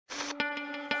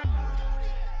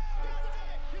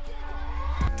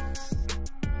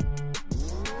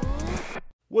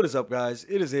What is up, guys?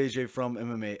 It is AJ from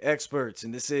MMA Experts,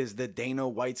 and this is the Dana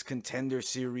White's Contender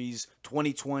Series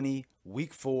 2020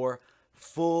 Week 4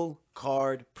 full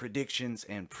card predictions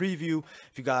and preview.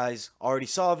 If you guys already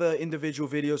saw the individual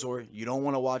videos or you don't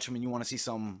want to watch them and you want to see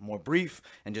something more brief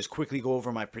and just quickly go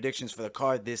over my predictions for the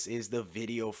card, this is the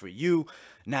video for you.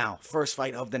 Now, first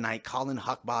fight of the night, Colin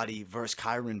Huckbody versus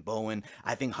Kyron Bowen.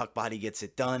 I think Huckbody gets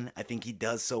it done. I think he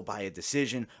does so by a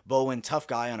decision. Bowen, tough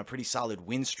guy on a pretty solid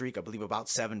win streak, I believe about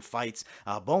 7 fights.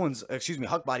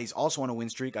 Huckbody's also on a win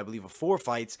streak, I believe of 4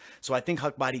 fights. So I think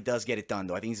Huckbody does get it done,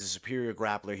 though. I think he's a superior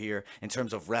grappler here in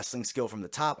terms of wrestling skill from the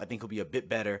top. I think he'll be a bit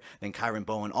better than Kyron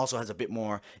Bowen. Also has a bit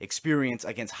more experience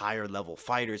against higher level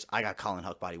fighters. I got Colin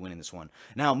Huckbody winning this one.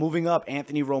 Now, moving up,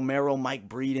 Anthony Romero, Mike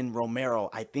Breeden. Romero,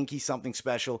 I think he's something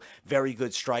special. Very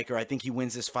good striker. I think he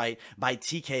wins this fight by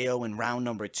TKO in round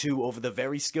number 2 over the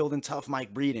very skilled and tough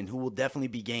Mike Breeden, who will definitely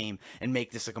be game and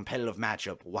make this a competitive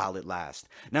matchup while it lasts.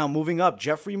 Now, moving up,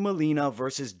 Jeffrey Molina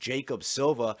versus Jacob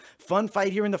Silva. Fun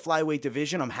fight here in the flyweight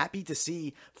division. I'm happy to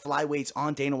see flyweights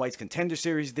on Dana White's Contender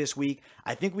Series this week.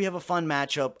 I think we have a fun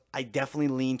matchup. I definitely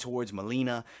lean towards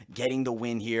Molina getting the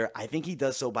win here. I think he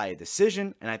does so by a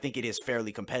decision, and I think it is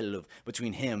fairly competitive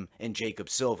between him and Jacob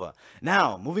Silva.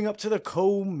 Now, moving up to the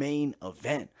co-main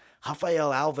event,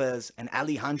 Rafael Alves and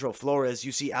Alejandro Flores.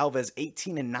 You see Alves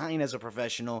 18-9 as a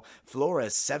professional,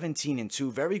 Flores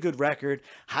 17-2. Very good record,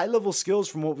 high level skills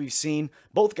from what we've seen.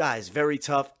 Both guys very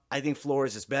tough. I think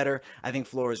Flores is better. I think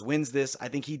Flores wins this. I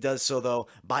think he does so, though,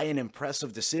 by an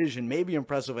impressive decision, maybe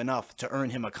impressive enough to earn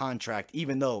him a contract,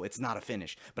 even though it's not a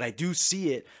finish. But I do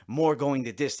see it more going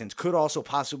the distance. Could also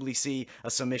possibly see a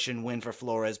submission win for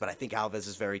Flores, but I think Alves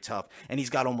is very tough, and he's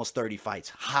got almost 30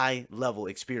 fights. High-level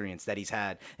experience that he's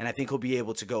had, and I think he'll be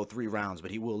able to go 3 rounds,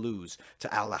 but he will lose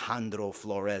to Alejandro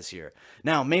Flores here.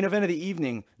 Now, main event of the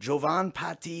evening, Jovan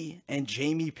Patti and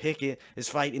Jamie Pickett is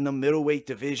fight in the middleweight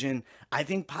division. I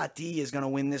think Patti is going to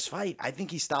win this fight. I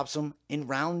think he stops him in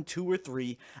round 2 or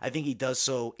 3. I think he does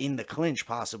so in the clinch,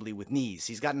 possibly with knees.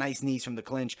 He's got nice knees from the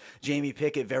clinch. Jamie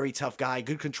Pickett, very tough guy.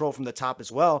 Good control from the top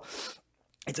as well.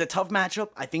 It's a tough matchup.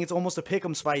 I think it's almost a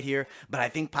pick'ems fight here, but I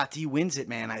think Patti wins it,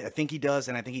 man. I think he does,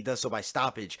 and I think he does so by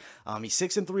stoppage. He's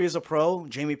 6-3 as a pro.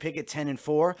 Jamie Pickett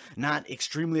 10-4. Not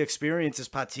extremely experienced as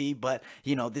Patti, but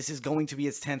you know this is going to be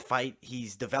his 10th fight.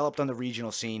 He's developed on the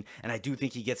regional scene, and I do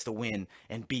think he gets the win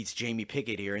and beats Jamie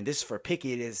Pickett here. And this for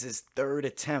Pickett is his 3rd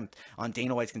attempt on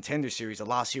Dana White's Contender Series. A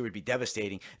loss here would be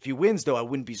devastating. If he wins, though, I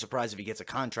wouldn't be surprised if he gets a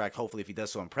contract. Hopefully, if he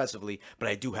does so impressively. But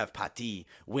I do have Patti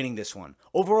winning this one.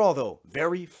 Overall, though,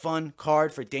 very fun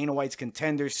card for Dana White's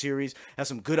Contender Series. Has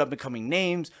some good up-and-coming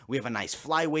names. We have a nice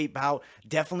flyweight bout.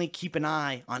 Definitely keep an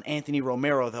eye on Anthony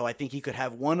Romero, though. I think he could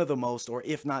have one of the most, or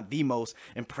if not the most,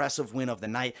 impressive win of the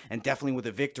night. And definitely with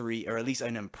a victory, or at least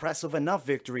an impressive enough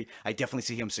victory, I definitely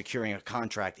see him securing a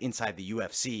contract inside the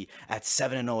UFC at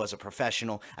 7-0 as a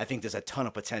professional. I think there's a ton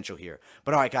of potential here.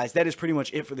 But alright, guys, that is pretty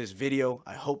much it for this video.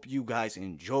 I hope you guys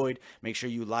enjoyed. Make sure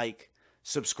you like,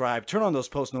 subscribe, turn on those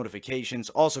post notifications.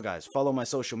 Also, guys, follow my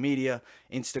social media,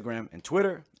 Instagram and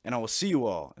Twitter, and I will see you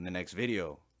all in the next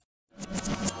video.